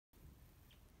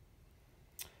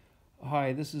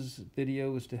Hi, this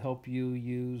video is to help you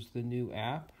use the new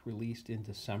app released in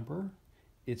December.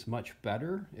 It's much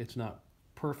better. It's not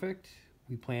perfect.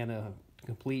 We plan a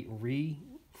complete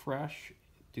refresh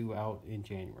due out in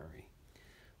January.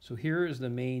 So here is the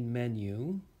main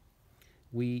menu.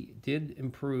 We did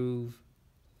improve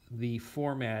the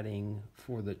formatting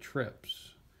for the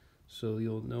trips, so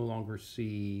you'll no longer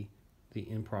see the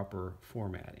improper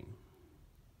formatting.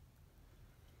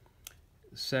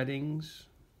 Settings.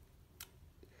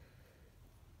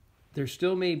 There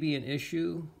still may be an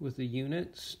issue with the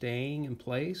unit staying in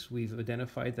place. We've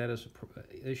identified that as an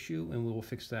issue, and we will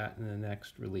fix that in the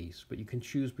next release. But you can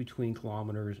choose between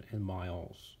kilometers and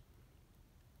miles.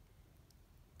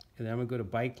 And then I'm going to go to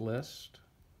bike list.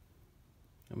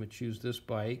 I'm going to choose this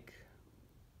bike.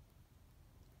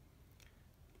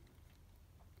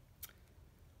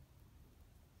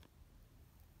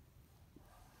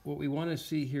 What we want to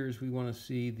see here is we want to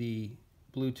see the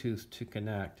Bluetooth to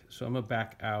connect. So I'm going to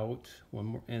back out one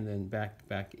more and then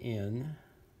back in.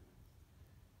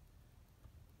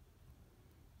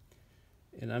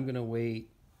 And I'm going to wait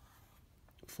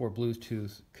for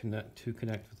Bluetooth to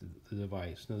connect with the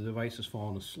device. Now the device has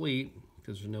fallen asleep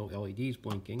because there's no LEDs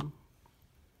blinking.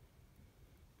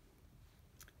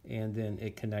 And then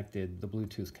it connected, the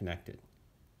Bluetooth connected.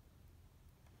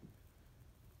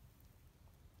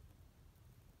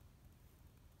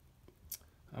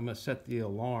 I'm going to set the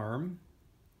alarm.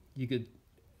 You could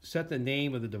set the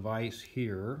name of the device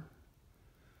here.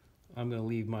 I'm going to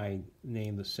leave my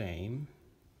name the same.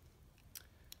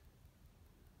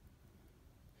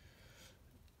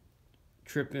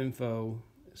 Trip info,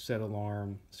 set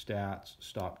alarm, stats,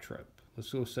 stop trip.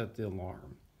 Let's go set the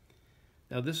alarm.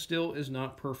 Now this still is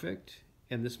not perfect,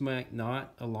 and this might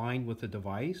not align with the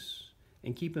device.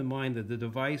 And keep in mind that the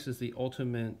device is the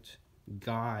ultimate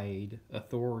guide,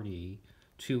 authority,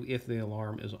 to if the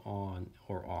alarm is on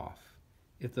or off.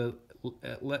 If the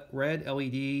red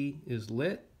LED is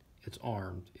lit, it's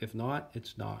armed. If not,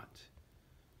 it's not.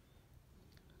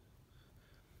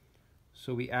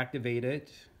 So we activate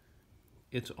it,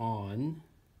 it's on,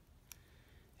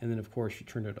 and then of course you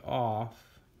turn it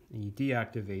off and you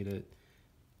deactivate it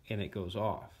and it goes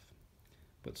off.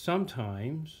 But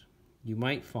sometimes you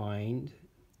might find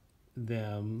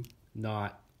them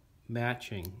not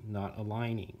matching, not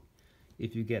aligning.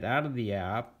 If you get out of the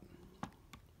app,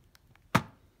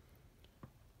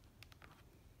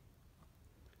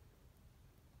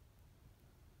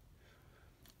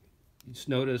 just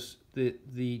notice that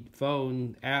the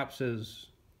phone app says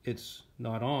it's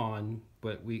not on,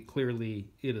 but clearly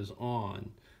it is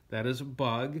on. That is a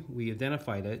bug. We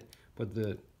identified it, but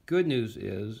the good news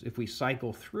is if we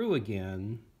cycle through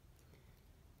again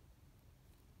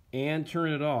and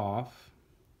turn it off,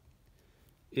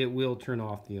 it will turn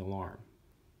off the alarm.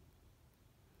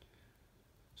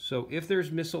 So if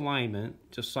there's misalignment,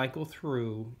 to cycle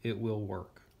through, it will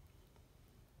work.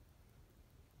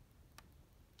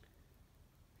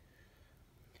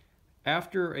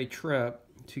 After a trip,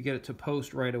 to get it to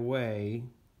post right away,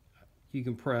 you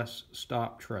can press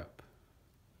stop trip.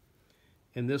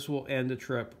 And this will end the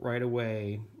trip right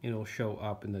away, and it'll show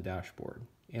up in the dashboard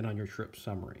and on your trip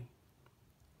summary.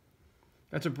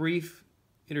 That's a brief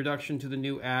introduction to the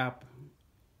new app.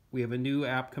 We have a new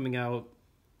app coming out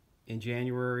in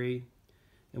January,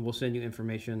 and we'll send you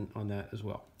information on that as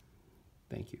well.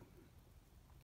 Thank you.